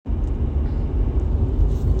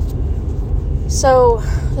So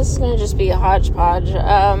this is going to just be a hodgepodge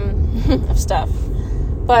of stuff.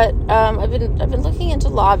 But I've been looking into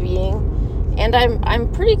lobbying, and I'm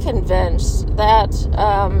pretty convinced that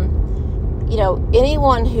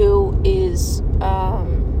anyone who is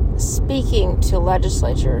speaking to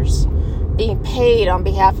legislatures, being paid on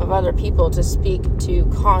behalf of other people to speak to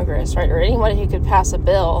Congress, right, or anyone who could pass a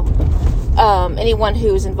bill, anyone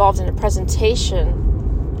who is involved in a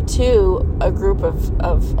presentation to a group of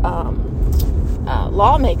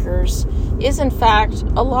lawmakers is in fact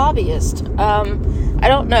a lobbyist. I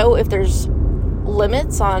don't know if there's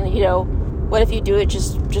limits on, what if you do it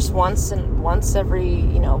just once every,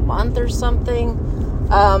 month or something.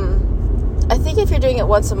 I think if you're doing it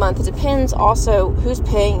once a month, it depends also who's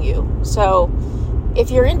paying you. So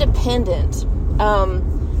if you're independent,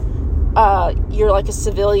 you're like a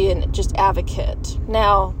civilian just advocate.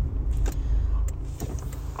 Now,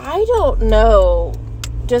 I don't know.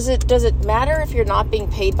 Does it matter if you're not being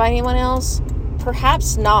paid by anyone else?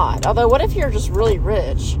 Perhaps not. Although, what if you're just really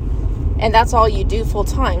rich and that's all you do full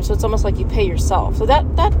time? So it's almost like you pay yourself. So that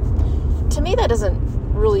to me, that doesn't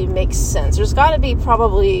really make sense. There's got to be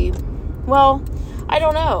probably, well, I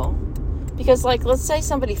don't know. Because, let's say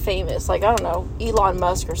somebody famous, I don't know, Elon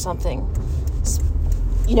Musk or something,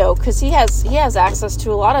 because he has access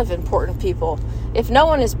to a lot of important people. If no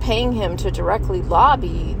one is paying him to directly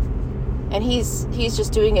lobby, and he's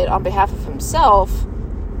just doing it on behalf of himself,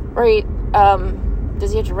 right?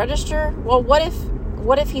 Does he have to register? Well, what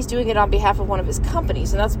if he's doing it on behalf of one of his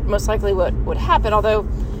companies? And that's most likely what would happen. Although,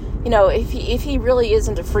 if he really is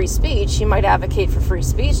into free speech, he might advocate for free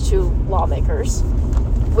speech to lawmakers.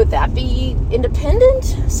 Would that be independent?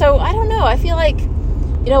 So I don't know. I feel like,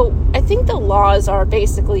 I think the laws are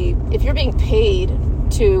basically, if you're being paid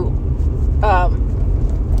to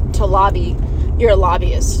lobby, you're a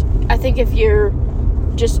lobbyist. I think if you're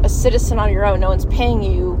just a citizen on your own, no one's paying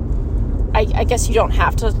you, I guess you don't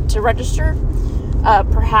have to register.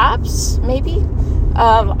 Perhaps, maybe.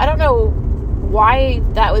 I don't know why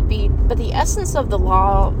that would be, but the essence of the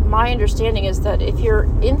law, my understanding is that if you're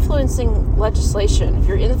influencing legislation, if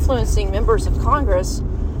you're influencing members of Congress,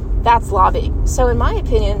 that's lobbying. So in my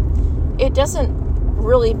opinion, it doesn't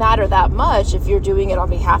really matter that much if you're doing it on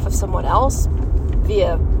behalf of someone else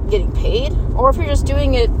via getting paid, or if you're just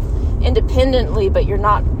doing it independently but you're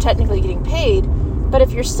not technically getting paid. But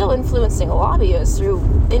if you're still influencing a lobbyist through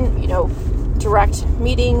direct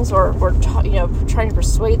meetings or trying to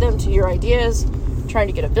persuade them to your ideas, trying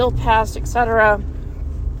to get a bill passed, etc.,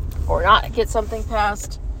 or not get something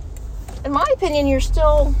passed, in my opinion, you're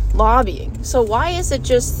still lobbying. So why is it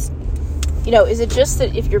just, is it just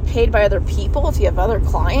that if you're paid by other people, if you have other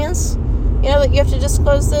clients, that you have to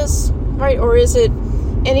disclose this, right? Or is it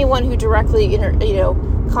anyone who directly,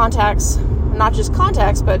 contacts, not just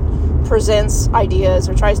contacts, but presents ideas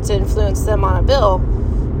or tries to influence them on a bill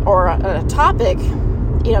or a topic,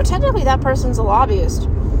 technically that person's a lobbyist,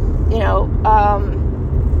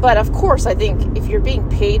 but of course, I think if you're being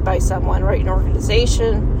paid by someone, right, an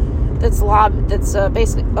organization that's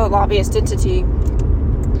basically a lobbyist entity,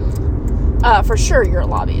 for sure you're a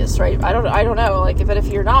lobbyist, right? I don't know, but if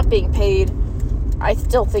you're not being paid, I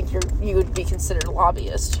still think you would be considered a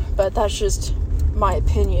lobbyist, but that's just my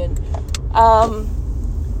opinion.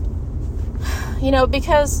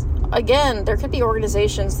 Because again, there could be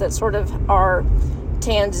organizations that sort of are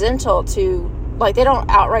tangential to, they don't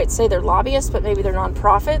outright say they're lobbyists, but maybe they're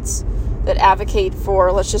nonprofits that advocate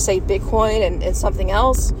for, let's just say, Bitcoin and something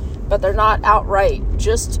else, but they're not outright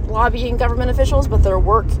just lobbying government officials, but their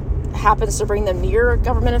work happens to bring them near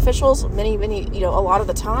government officials many, a lot of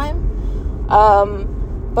the time.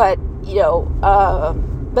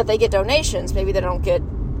 But they get donations. Maybe they don't get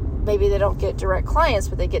direct clients,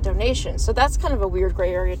 but they get donations. So that's kind of a weird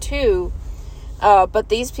gray area too. But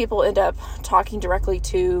these people end up talking directly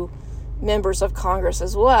to members of Congress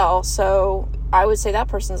as well. So I would say that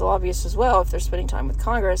person's a lobbyist as well if they're spending time with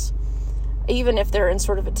Congress, even if they're in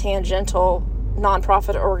sort of a tangential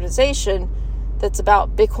nonprofit organization that's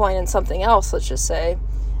about Bitcoin and something else, let's just say,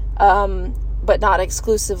 but not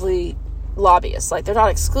exclusively lobbyists. They're not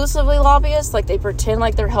exclusively lobbyists. They pretend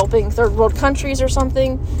like they're helping third world countries or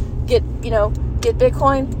something get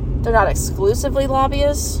Bitcoin. They're not exclusively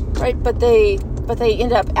lobbyists, right? But they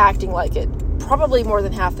end up acting like it probably more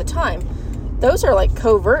than half the time. Those are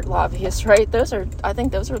covert lobbyists, right? I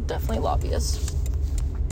think those are definitely lobbyists.